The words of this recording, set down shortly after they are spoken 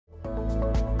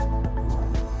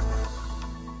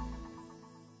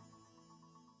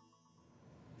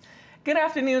Good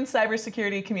afternoon,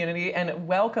 cybersecurity community, and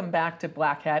welcome back to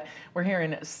Black Hat. We're here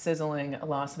in sizzling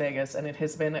Las Vegas, and it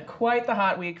has been quite the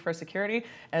hot week for security,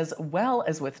 as well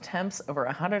as with temps over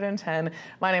 110.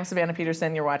 My name's Savannah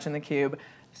Peterson. You're watching theCUBE.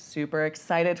 Super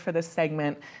excited for this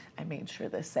segment. I made sure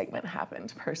this segment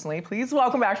happened personally. Please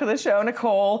welcome back to the show,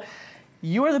 Nicole.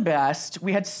 You are the best.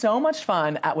 We had so much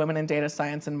fun at Women in Data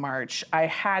Science in March. I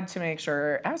had to make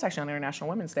sure, I was actually on International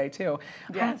Women's Day too.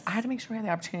 Yes. I had to make sure we had the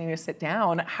opportunity to sit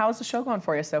down. How's the show going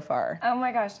for you so far? Oh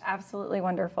my gosh, absolutely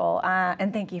wonderful.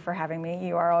 And thank you for having me.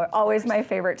 You are always my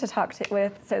favorite to talk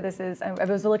with. So this is, I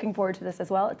was looking forward to this as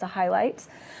well. It's a highlight.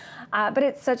 But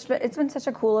it's been such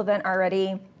a cool event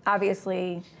already.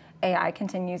 Obviously, AI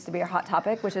continues to be a hot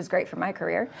topic, which is great for my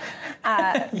career.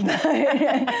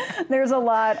 There's a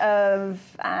lot of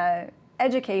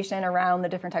education around the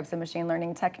different types of machine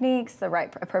learning techniques, the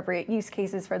right appropriate use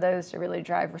cases for those to really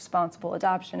drive responsible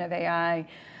adoption of AI,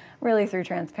 really through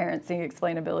transparency,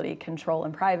 explainability, control,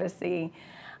 and privacy.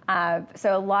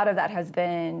 So a lot of that has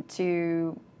been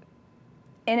to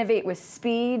innovate with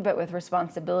speed, but with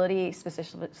responsibility,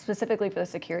 specifically for the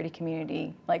security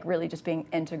community, like really just being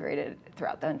integrated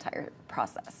throughout the entire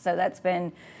process. So that's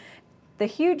been the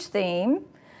huge theme.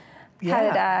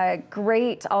 Yeah. Had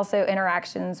great also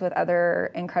interactions with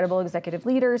other incredible executive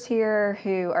leaders here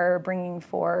who are bringing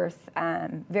forth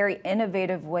very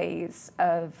innovative ways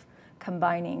of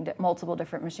combining multiple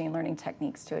different machine learning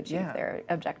techniques to achieve their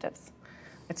objectives.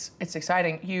 It's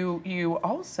exciting. You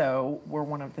also were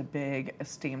one of the big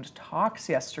esteemed talks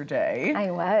yesterday. I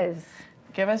was.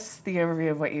 Give us the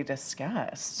overview of what you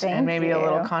discussed. Thank and maybe you. a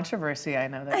little controversy I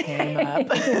know that came up.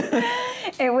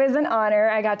 It was an honor.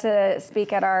 I got to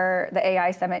speak at the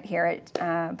AI Summit here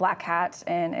at Black Hat,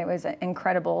 and it was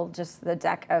incredible, just the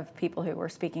deck of people who were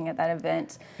speaking at that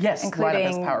event. Yes,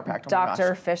 including power packed.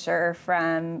 Dr. Fisher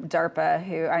from DARPA,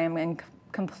 who I am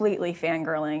completely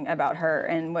fangirling about her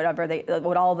and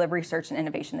what all the research and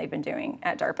innovation they've been doing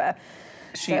at DARPA.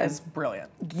 She is brilliant.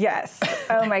 Yes.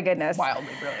 Oh my goodness. Wildly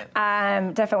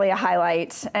brilliant. Definitely a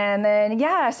highlight. And then,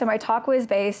 so my talk was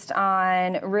based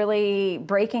on really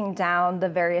breaking down the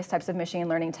various types of machine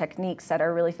learning techniques that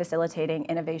are really facilitating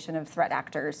innovation of threat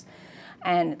actors.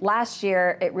 And last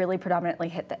year, it really predominantly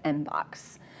hit the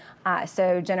inbox.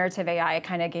 So generative AI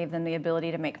kind of gave them the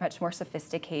ability to make much more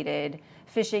sophisticated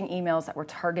phishing emails that were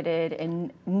targeted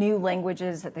in new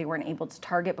languages that they weren't able to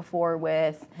target before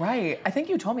with. Right. I think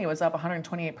you told me it was up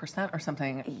 128% or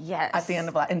something. Yes. At the end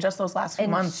of in just those last few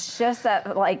months. Just that,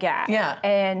 Yeah.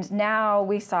 And now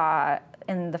we saw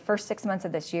in the first 6 months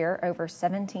of this year over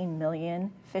 17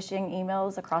 million phishing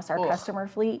emails across our customer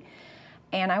fleet.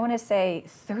 And I want to say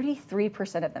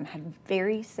 33% of them had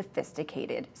very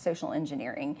sophisticated social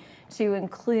engineering to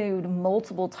include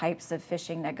multiple types of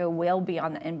phishing that go well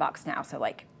beyond the inbox now. So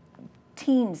like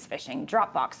Teams phishing,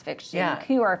 Dropbox phishing,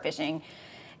 QR phishing.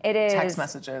 It is text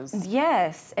messages.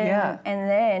 Yes. And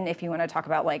then if you want to talk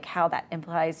about like how that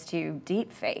applies to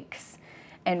deep fakes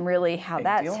and really how Big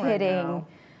that's deal hitting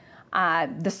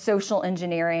the social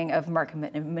engineering of market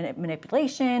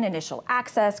manipulation, initial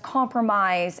access,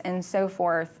 compromise, and so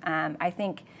forth. I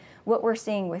think what we're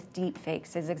seeing with deep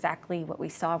fakes is exactly what we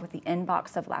saw with the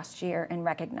inbox of last year, and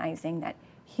recognizing that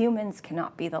humans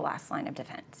cannot be the last line of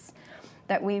defense.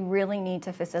 That we really need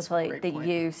to facilitate the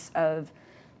use of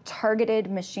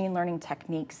targeted machine learning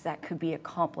techniques that could be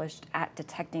accomplished at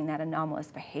detecting that anomalous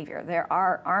behavior. There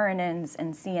are RNNs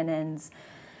and CNNs,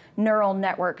 neural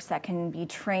networks that can be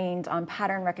trained on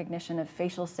pattern recognition of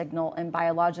facial signal and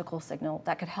biological signal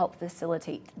that could help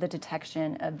facilitate the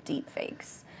detection of deep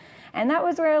fakes. And that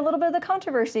was where a little bit of the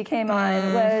controversy came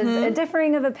on, was a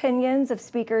differing of opinions of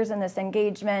speakers in this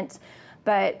engagement.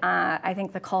 But I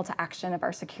think the call to action of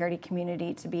our security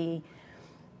community to be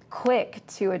quick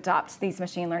to adopt these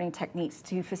machine learning techniques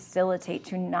to facilitate,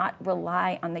 to not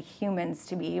rely on the humans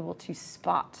to be able to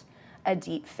spot a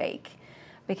deep fake.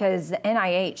 Because the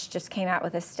NIH just came out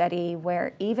with a study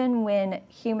where even when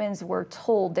humans were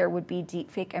told there would be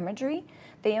deepfake imagery,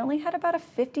 they only had about a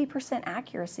 50%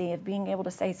 accuracy of being able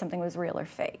to say something was real or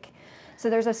fake. So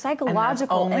there's a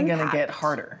psychological impact. And that's only going to get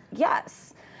harder.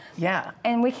 Yes. Yeah.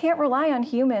 And we can't rely on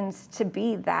humans to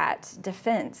be that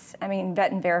defense. I mean,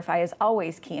 vet and verify is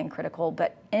always key and critical,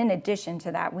 but in addition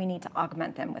to that, we need to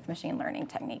augment them with machine learning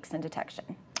techniques and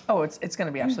detection. Oh, it's going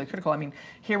to be absolutely critical. I mean,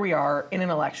 here we are in an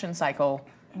election cycle.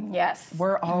 Yes.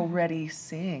 We're already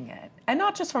seeing it. And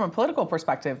not just from a political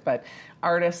perspective, but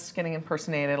artists getting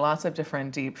impersonated, lots of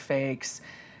different deep fakes.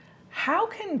 How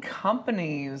can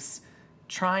companies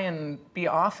try and be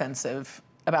offensive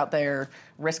about their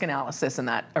risk analysis in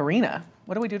that arena?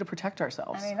 What do we do to protect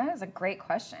ourselves? I mean, that is a great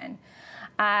question.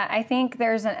 I think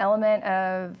there's an element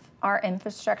of our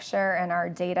infrastructure and our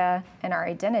data and our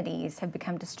identities have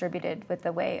become distributed with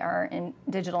the way our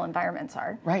digital environments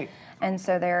are. Right. And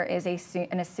so there is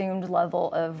an assumed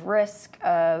level of risk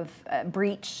of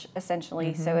breach,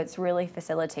 essentially. So it's really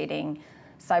facilitating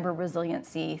cyber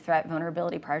resiliency, threat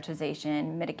vulnerability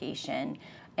prioritization, mitigation,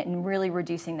 and really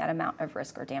reducing that amount of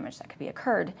risk or damage that could be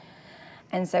occurred.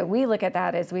 And so we look at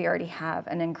that as we already have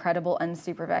an incredible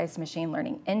unsupervised machine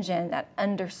learning engine that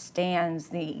understands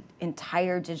the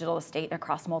entire digital estate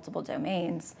across multiple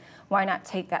domains. Why not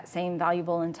take that same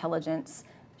valuable intelligence,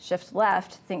 shift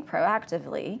left, think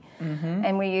proactively,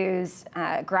 and we use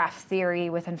graph theory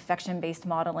with infection-based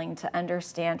modeling to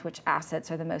understand which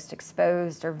assets are the most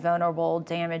exposed or vulnerable,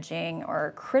 damaging,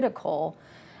 or critical,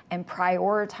 and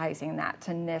prioritizing that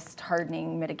to NIST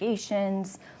hardening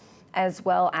mitigations, as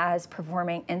well as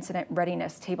performing incident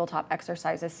readiness tabletop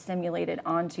exercises simulated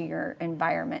onto your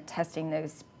environment, testing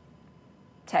those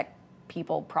tech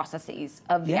people processes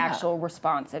of the actual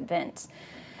response event.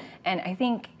 And I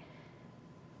think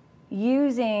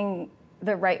using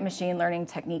the right machine learning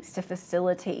techniques to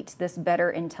facilitate this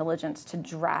better intelligence to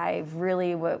drive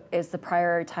really what is the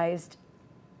prioritized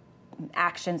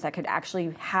actions that could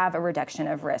actually have a reduction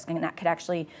of risk and that could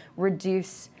actually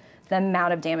reduce the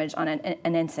amount of damage on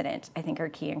an incident, I think, are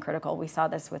key and critical. We saw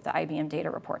this with the IBM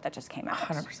data report that just came out.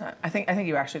 100%. I think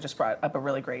you actually just brought up a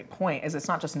really great point, is it's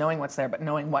not just knowing what's there, but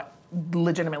knowing what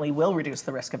legitimately will reduce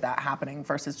the risk of that happening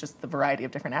versus just the variety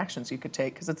of different actions you could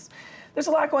take, because there's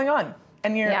a lot going on.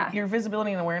 And your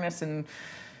visibility and awareness and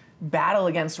battle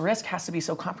against risk has to be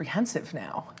so comprehensive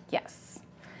now. Yes.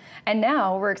 And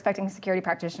now we're expecting security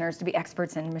practitioners to be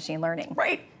experts in machine learning.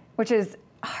 Right. Which is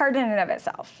hard in and of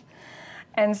itself.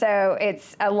 And so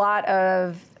it's a lot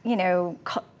of,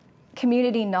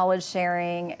 community knowledge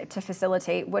sharing to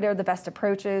facilitate what are the best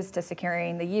approaches to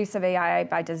securing the use of AI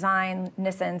by design,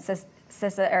 NIST and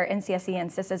CISA, or NCSE and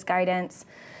CISA's guidance,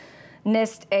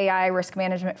 NIST AI risk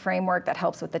management framework that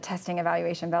helps with the testing,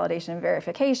 evaluation, validation, and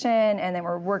verification, and then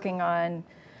we're working on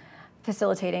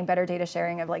facilitating better data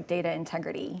sharing of data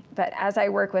integrity. But as I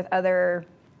work with other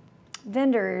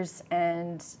vendors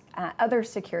and other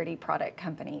security product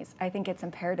companies, I think it's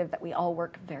imperative that we all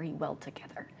work very well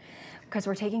together because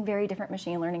we're taking very different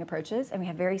machine learning approaches and we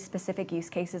have very specific use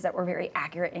cases that we're very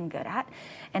accurate and good at.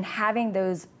 And having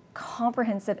those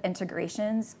comprehensive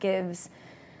integrations gives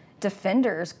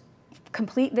defenders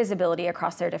complete visibility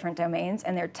across their different domains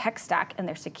and their tech stack and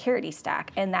their security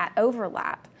stack, and that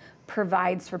overlap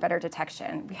provides for better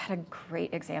detection. We had a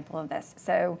great example of this.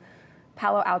 So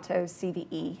Palo Alto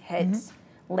CVE hit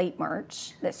late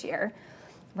March this year.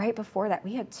 Right before that,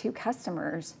 we had 2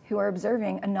 customers who are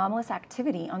observing anomalous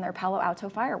activity on their Palo Alto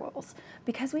firewalls.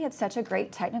 Because we had such a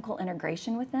great technical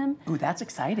integration with them. Ooh, that's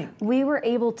exciting. We were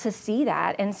able to see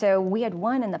that. And so we had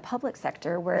one in the public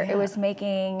sector where it was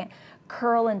making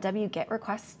curl and wget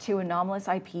requests to anomalous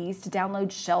IPs to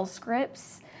download shell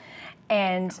scripts.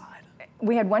 And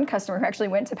we had one customer who actually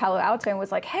went to Palo Alto and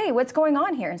was like, hey, what's going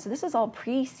on here? And so this is all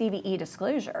pre-CVE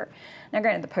disclosure. Now,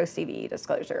 granted, the post-CVE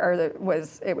disclosure, it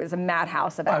was a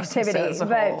madhouse of activity. It was a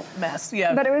whole mess,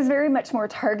 yeah. But it was very much more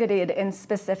targeted and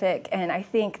specific, and I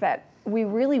think that we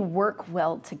really work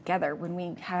well together when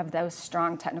we have those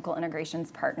strong technical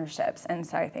integrations partnerships. And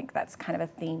so I think that's kind of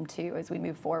a theme, too, as we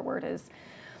move forward, is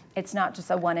it's not just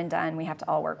a one and done. We have to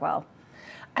all work well.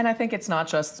 And I think it's not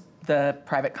just the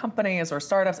private companies or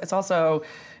startups, it's also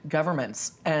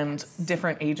governments and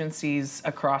different agencies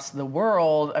across the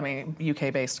world. I mean,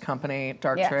 UK-based company,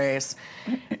 Darktrace,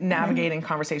 navigating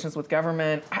conversations with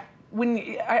government.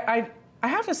 I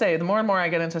have to say, the more and more I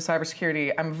get into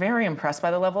cybersecurity, I'm very impressed by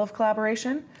the level of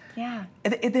collaboration. Yeah.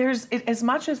 As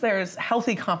much as there's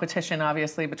healthy competition,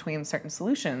 obviously, between certain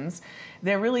solutions,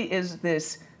 there really is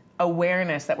this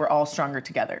awareness that we're all stronger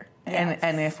together. Yes.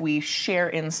 And if we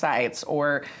share insights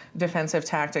or defensive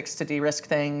tactics to de-risk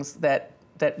things, that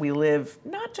we live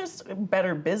not just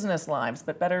better business lives,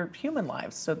 but better human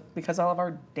lives. So because all of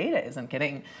our data isn't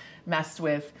getting messed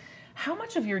with. How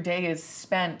much of your day is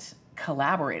spent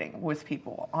collaborating with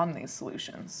people on these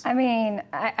solutions? I mean,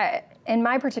 in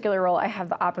my particular role, I have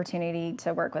the opportunity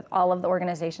to work with all of the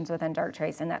organizations within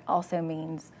Darktrace, and that also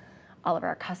means all of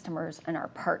our customers and our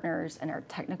partners and our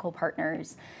technical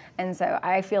partners. And so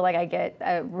I feel like I get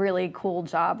a really cool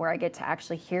job where I get to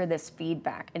actually hear this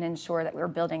feedback and ensure that we're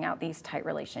building out these tight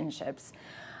relationships.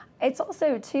 It's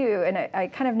also, too, and I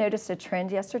kind of noticed a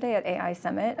trend yesterday at AI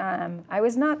Summit. I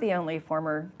was not the only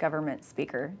former government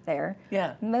speaker there.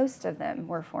 Yeah. Most of them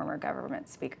were former government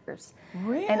speakers.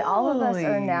 Really? And all of us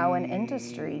are now in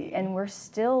industry, and we're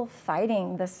still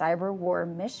fighting the cyber war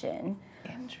mission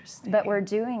Interesting. But we're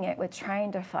doing it with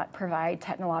trying to provide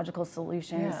technological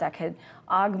solutions that could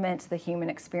augment the human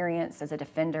experience as a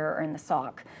defender or in the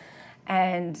SOC.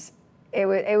 And it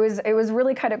was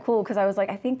really kind of cool because I was like,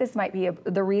 I think this might be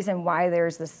the reason why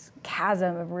there's this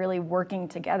chasm of really working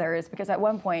together is because at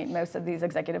one point, most of these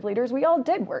executive leaders, we all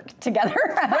did work together.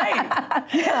 Right.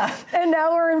 Yeah. And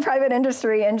now we're in private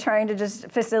industry and trying to just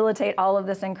facilitate all of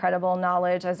this incredible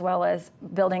knowledge as well as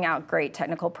building out great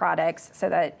technical products so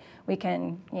that we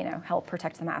can, help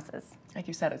protect the masses. Like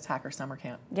you said, it's Hacker Summer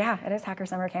Camp. Yeah, it is Hacker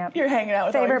Summer Camp. You're hanging out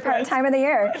with all your friends. Favorite time of the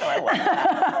year. I know, I love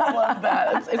that. I love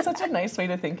that. It's such a nice way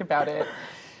to think about it.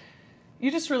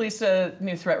 You just released a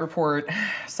new threat report.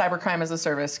 Cybercrime as a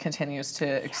service continues to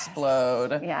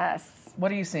explode. Yes.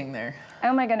 What are you seeing there?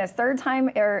 Oh my goodness, third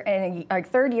year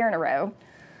in a row.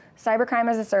 Cybercrime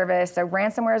as a service, so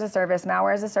ransomware as a service,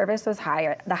 malware as a service was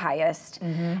the highest.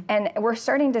 And we're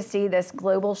starting to see this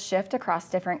global shift across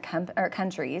different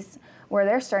countries where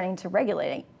they're starting to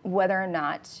regulate whether or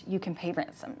not you can pay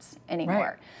ransoms anymore.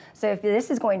 Right. So if this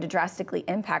is going to drastically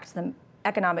impact the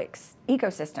economics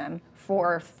ecosystem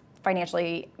for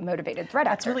financially motivated threat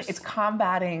actors. It's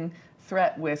combating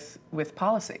threat with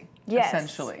policy, yes.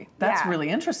 essentially. That's really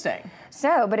interesting.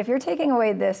 So, but if you're taking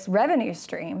away this revenue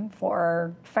stream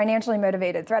for financially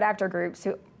motivated threat actor groups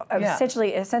who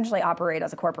essentially operate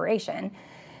as a corporation,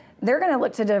 they're going to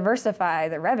look to diversify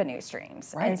the revenue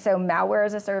streams. Right. And so malware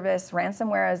as a service,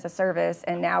 ransomware as a service,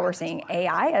 and now we're seeing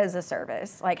AI as a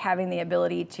service, like having the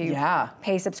ability to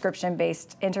pay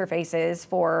subscription-based interfaces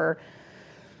for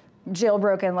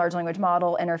jailbroken large language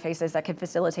model interfaces that could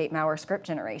facilitate malware script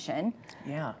generation.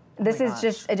 Yeah. This is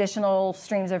just additional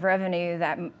streams of revenue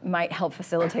that might help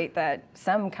facilitate that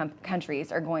some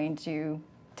countries are going to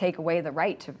take away the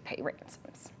right to pay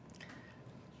ransoms.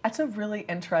 That's a really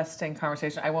interesting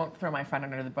conversation. I won't throw my friend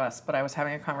under the bus, but I was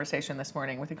having a conversation this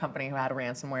morning with a company who had a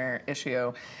ransomware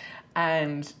issue,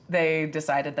 and they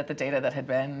decided that the data that had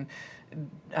been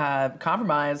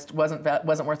compromised wasn't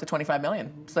worth the $25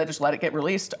 million. So they just let it get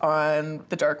released on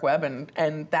the dark web,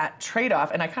 and that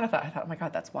trade-off. And I thought, oh my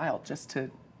God, that's wild, just to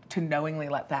knowingly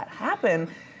let that happen.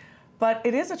 But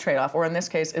it is a trade-off, or in this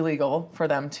case, illegal for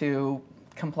them to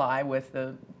comply with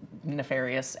the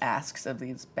nefarious asks of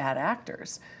these bad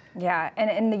actors. Yeah,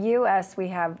 and in the U.S., we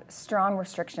have strong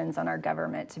restrictions on our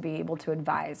government to be able to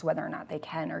advise whether or not they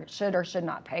can or should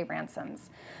not pay ransoms.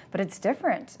 But it's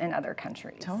different in other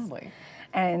countries. Totally.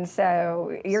 And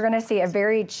so you're going to see a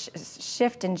very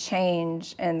shift and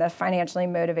change in the financially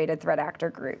motivated threat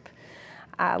actor group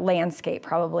landscape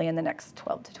probably in the next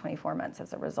 12 to 24 months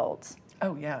as a result.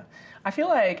 Oh, yeah. I feel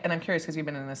like, and I'm curious because you've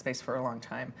been in this space for a long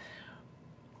time,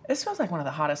 this feels like one of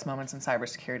the hottest moments in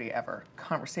cybersecurity ever.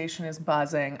 Conversation is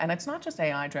buzzing, and it's not just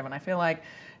AI driven. I feel like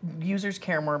users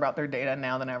care more about their data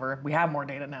now than ever. We have more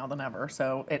data now than ever,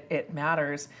 so it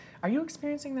matters. Are you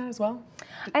experiencing that as well?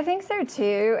 I think so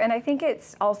too, and I think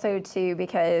it's also too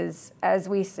because as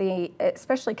we see,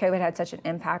 especially COVID had such an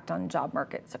impact on job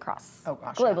markets across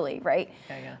globally, right?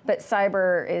 Yeah. But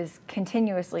cyber is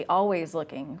continuously always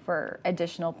looking for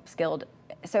additional skilled.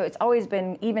 So it's always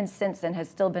been, even since then, has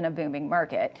still been a booming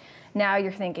market. Now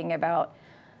you're thinking about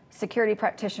security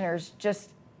practitioners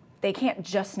they can't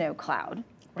just know cloud.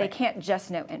 Right. They can't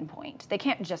just know endpoint. They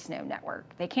can't just know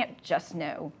network. They can't just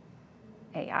know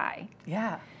AI.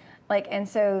 Yeah. And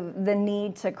so the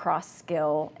need to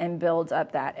cross-skill and build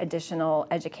up that additional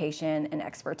education and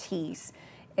expertise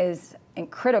is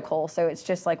critical. So it's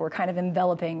just like we're kind of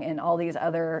enveloping in all these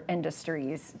other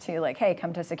industries to hey,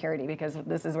 come to security because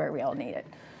this is where we all need it.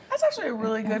 That's actually a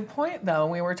really good point, though.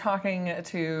 We were talking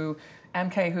to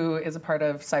MK, who is a part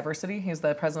of Cyversity. He's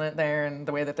the president there, and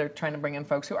the way that they're trying to bring in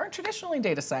folks who aren't traditionally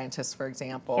data scientists, for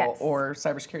example, or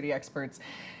cybersecurity experts.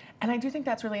 And I do think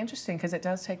that's really interesting because it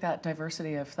does take that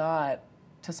diversity of thought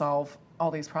to solve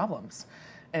all these problems.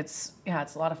 It's a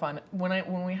lot of fun.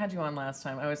 When we had you on last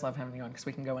time, I always love having you on because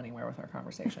we can go anywhere with our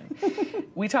conversation.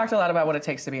 We talked a lot about what it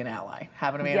takes to be an ally.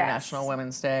 Happened to be International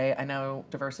Women's Day. I know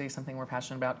diversity is something we're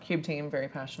passionate about. CUBE team, very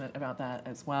passionate about that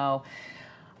as well.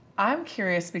 I'm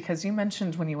curious because you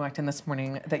mentioned when you walked in this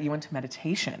morning that you went to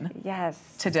meditation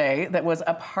today that was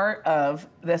a part of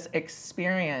this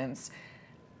experience.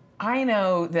 I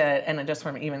know that, and just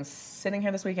from even sitting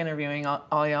here this week interviewing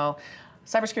all y'all,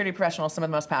 cybersecurity professionals, some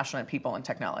of the most passionate people in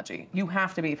technology. You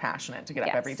have to be passionate to get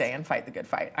up every day and fight the good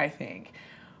fight, I think.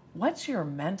 What's your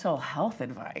mental health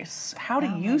advice? How do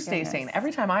you stay sane?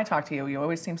 Every time I talk to you, you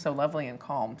always seem so lovely and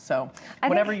calm. So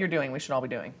whatever you're doing, we should all be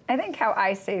doing. I think how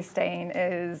I stay sane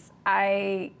is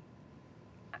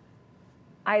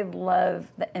I love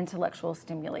the intellectual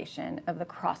stimulation of the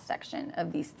cross-section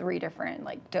of these three different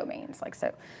domains,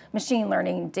 so machine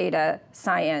learning, data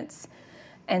science,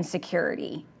 and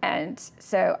security. And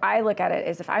so I look at it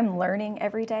as if I'm learning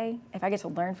every day, if I get to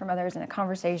learn from others in a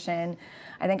conversation.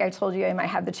 I think I told you I might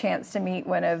have the chance to meet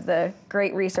one of the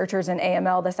great researchers in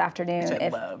AML this afternoon. Which I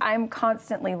love. I'm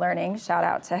constantly learning, shout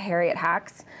out to Harriet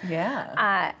Hacks.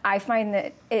 Yeah. I find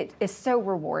that it is so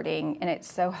rewarding and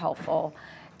it's so helpful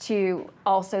to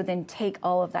also then take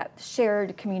all of that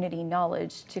shared community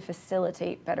knowledge to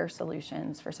facilitate better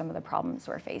solutions for some of the problems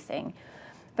we're facing.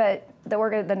 But the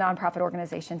nonprofit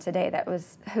organization today that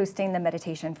was hosting the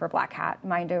meditation for Black Hat,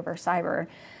 Mind Over Cyber,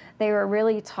 they were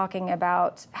really talking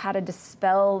about how to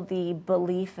dispel the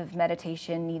belief of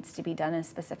meditation needs to be done in a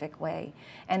specific way,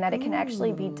 and that it can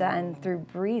actually be done through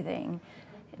breathing,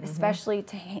 especially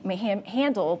to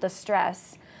handle the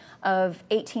stress of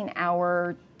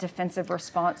 18-hour defensive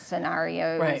response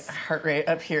scenarios. Right, heart rate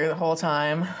up here the whole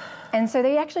time. And so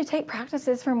they actually take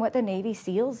practices from what the Navy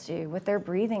SEALs do with their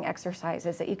breathing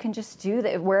exercises that you can just do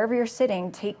that wherever you're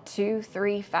sitting, take 2,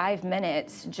 3, 5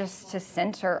 minutes just to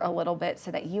center a little bit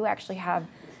so that you actually have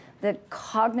the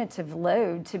cognitive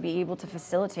load to be able to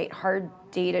facilitate hard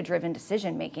data-driven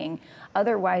decision making.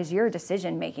 Otherwise, your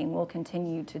decision making will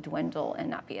continue to dwindle and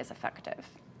not be as effective.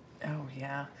 Oh,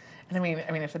 yeah. And I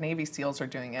mean, if the Navy SEALs are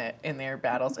doing it in their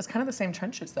battles, it's kind of the same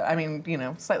trenches, though. I mean,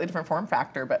 slightly different form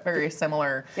factor, but very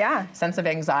similar sense of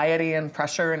anxiety and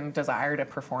pressure and desire to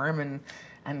perform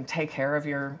and take care of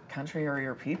your country or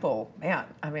your people. Man,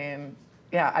 I mean,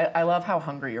 yeah, I love how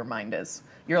hungry your mind is.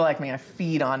 You're like me, I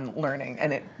feed on learning,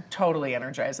 and it totally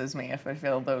energizes me if I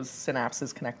feel those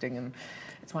synapses connecting, and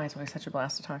it's why it's always such a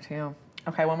blast to talk to you.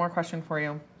 Okay, one more question for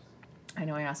you. I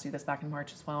know I asked you this back in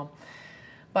March as well.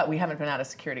 But we haven't been at a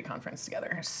security conference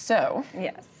together. So,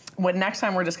 yes. When next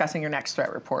time we're discussing your next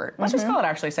threat report, let's just call it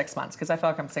actually 6 months, because I feel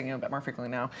like I'm saying it a bit more frequently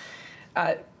now.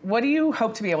 What do you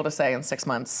hope to be able to say in 6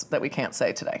 months that we can't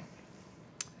say today?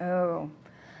 Oh.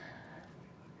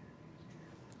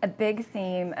 A big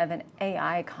theme of an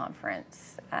AI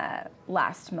conference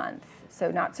last month, so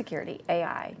not security,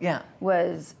 AI,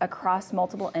 was across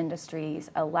multiple industries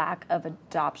a lack of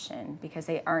adoption because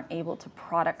they aren't able to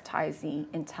productize the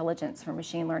intelligence from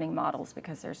machine learning models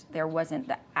because there wasn't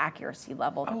the accuracy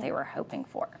level that they were hoping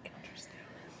for. Interesting.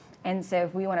 And so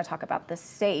if we want to talk about the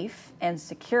safe and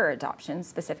secure adoption,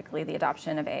 specifically the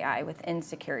adoption of AI within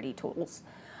security tools,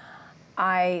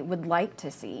 I would like to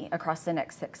see across the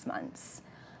next 6 months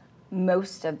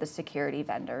most of the security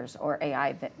vendors or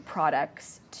AI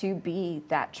products to be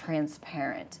that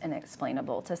transparent and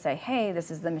explainable, to say, hey, this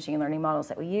is the machine learning models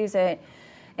that we use it.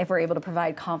 If we're able to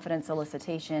provide confidence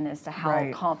elicitation as to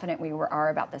how confident we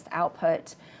are about this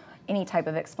output, any type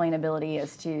of explainability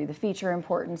as to the feature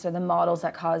importance or the models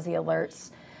that cause the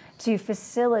alerts, to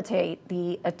facilitate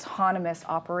the autonomous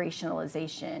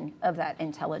operationalization of that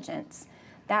intelligence.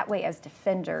 That way, as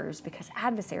defenders, because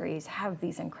adversaries have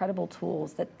these incredible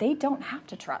tools that they don't have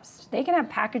to trust. They can have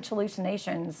package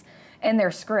hallucinations in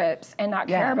their scripts and not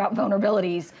care about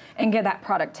vulnerabilities and get that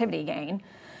productivity gain.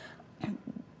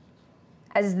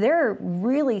 As they're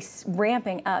really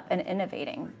ramping up and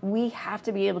innovating, we have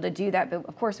to be able to do that, but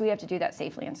of course we have to do that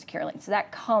safely and securely. So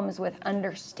that comes with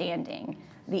understanding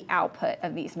the output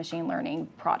of these machine learning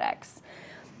products.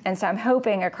 And so I'm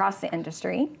hoping across the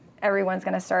industry, everyone's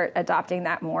going to start adopting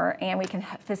that more, and we can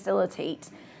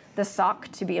facilitate the SOC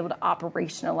to be able to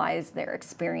operationalize their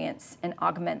experience and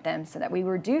augment them so that we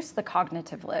reduce the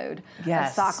cognitive load of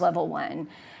SOC level 1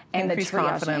 and increase the triaging.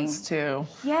 Confidence too.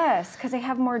 Yes, because they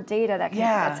have more data that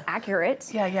that's accurate.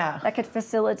 That could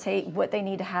facilitate what they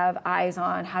need to have eyes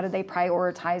on. How do they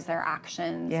prioritize their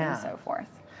actions and so forth.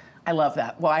 I love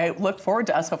that. Well, I look forward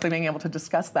to us hopefully being able to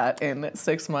discuss that in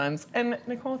 6 months. And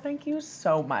Nicole, thank you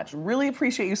so much. Really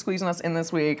appreciate you squeezing us in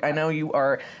this week. I know you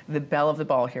are the belle of the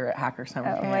ball here at Hacker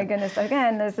Summer Camp. Oh my goodness.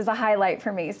 Again, this is a highlight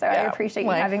for me, so I appreciate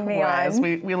you having me on.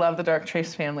 We love the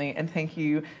Darktrace family, and thank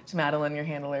you to Madeline, your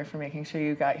handler, for making sure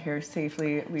you got here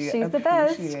safely. She's the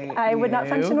best. I would not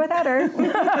function without her.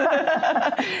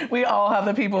 We all have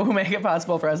the people who make it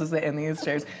possible for us to sit in these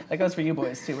chairs. That goes for you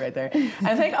boys too right there.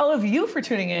 And thank all of you for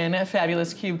tuning in.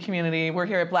 Fabulous CUBE community. We're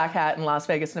here at Black Hat in Las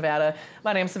Vegas, Nevada.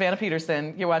 My name's Savannah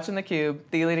Peterson. You're watching theCUBE,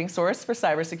 the leading source for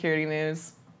cybersecurity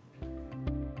news.